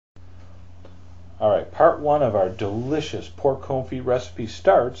All right, part one of our delicious pork confit recipe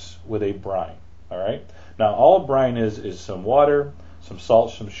starts with a brine. All right, now all brine is some water, some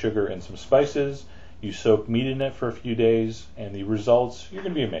salt, some sugar, and some spices. You soak meat in it for a few days, and the results, you're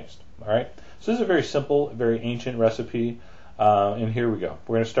going to be amazed. All right, so this is a very simple, very ancient recipe, and here we go.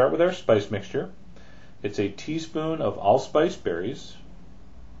 We're going to start with our spice mixture. It's a teaspoon of allspice berries.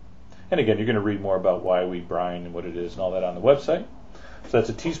 And again, you're going to read more about why we brine and what it is and all that on the website. So that's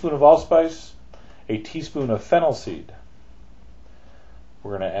a teaspoon of allspice, a teaspoon of fennel seed.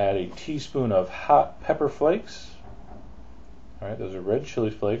 We're going to add a teaspoon of hot pepper flakes. All right, those are red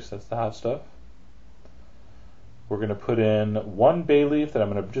chili flakes. That's the hot stuff. We're going to put in one bay leaf that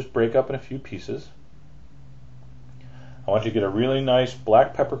I'm going to just break up in a few pieces. I want you to get a really nice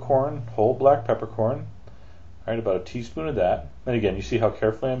black peppercorn, whole black peppercorn. All right, about a teaspoon of that. And again, you see how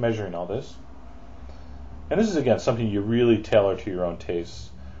carefully I'm measuring all this. And this is, again, something you really tailor to your own tastes.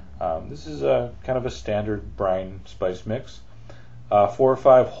 This is a kind of a standard brine spice mix. 4 or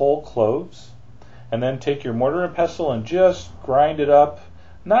 5 whole cloves. And then take your mortar and pestle and just grind it up.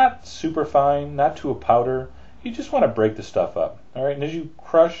 Not super fine, not to a powder. You just want to break the stuff up. All right, and as you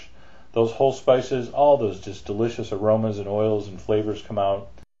crush those whole spices, all those just delicious aromas and oils and flavors come out.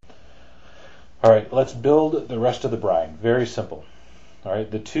 All right, let's build the rest of the brine. Very simple. All right,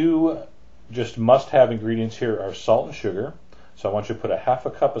 the two just must-have ingredients here are salt and sugar. So I want you to put a half a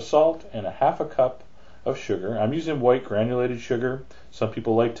cup of salt and a half a cup of sugar. I'm using white granulated sugar. Some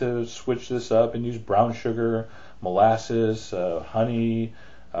people like to switch this up and use brown sugar, molasses, honey,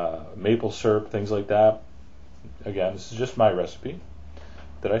 maple syrup, things like that. Again, this is just my recipe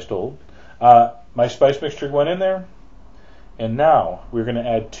that I stole. My spice mixture went in there. And now we're going to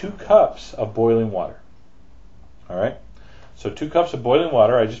add 2 cups of boiling water. All right. So 2 cups of boiling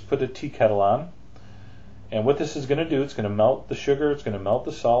water. I just put a tea kettle on. And what this is going to do, it's going to melt the sugar. It's going to melt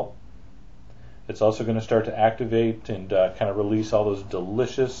the salt. It's also going to start to activate and kind of release all those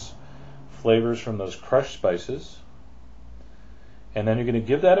delicious flavors from those crushed spices. And then you're going to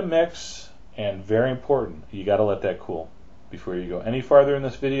give that a mix. And very important, you got to let that cool before you go any farther in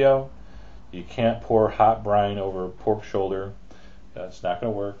this video. You can't pour hot brine over pork shoulder. That's not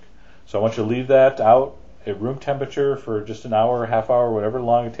going to work. So I want you to leave that out at room temperature for just an hour, half hour, whatever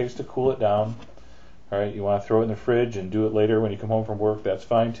long it takes to cool it down. All right, you want to throw it in the fridge and do it later when you come home from work. That's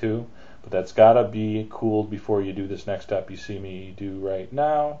fine too. But that's got to be cooled before you do this next step you see me do right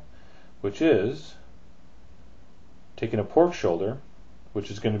now, which is taking a pork shoulder, which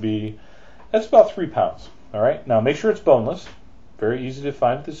is going to be, that's about 3 pounds. All right, now make sure it's boneless. Very easy to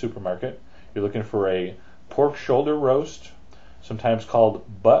find at the supermarket. You're looking for a pork shoulder roast, sometimes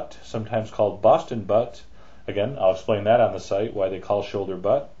called butt, sometimes called Boston butt. Again, I'll explain that on the site, why they call shoulder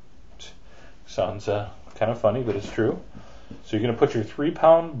butt. Sounds kind of funny, but it's true. So you're going to put your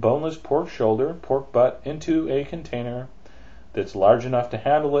 3-pound boneless pork shoulder, pork butt, into a container that's large enough to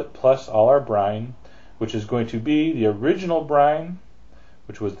handle it, plus all our brine, which is going to be the original brine,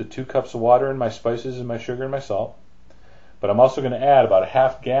 which was the 2 cups of water and my spices and my sugar and my salt. But I'm also going to add about a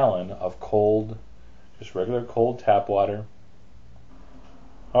half gallon of cold, just regular cold tap water.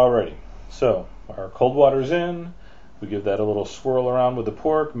 Alrighty, so our cold water's in. We give that a little swirl around with the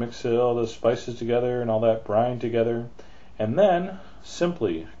pork, mix all those spices together and all that brine together. And then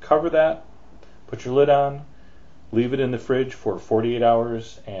simply cover that, put your lid on, leave it in the fridge for 48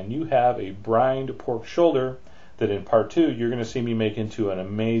 hours, and you have a brined pork shoulder that in part 2 you're going to see me make into an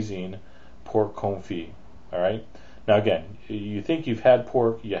amazing pork confit. Alright? Now again, you think you've had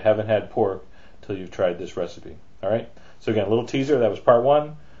pork, you haven't had pork till you've tried this recipe. All right? So again, a little teaser, that was part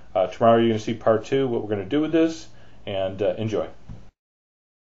 1. Tomorrow you're going to see part 2, what we're going to do with this, and enjoy.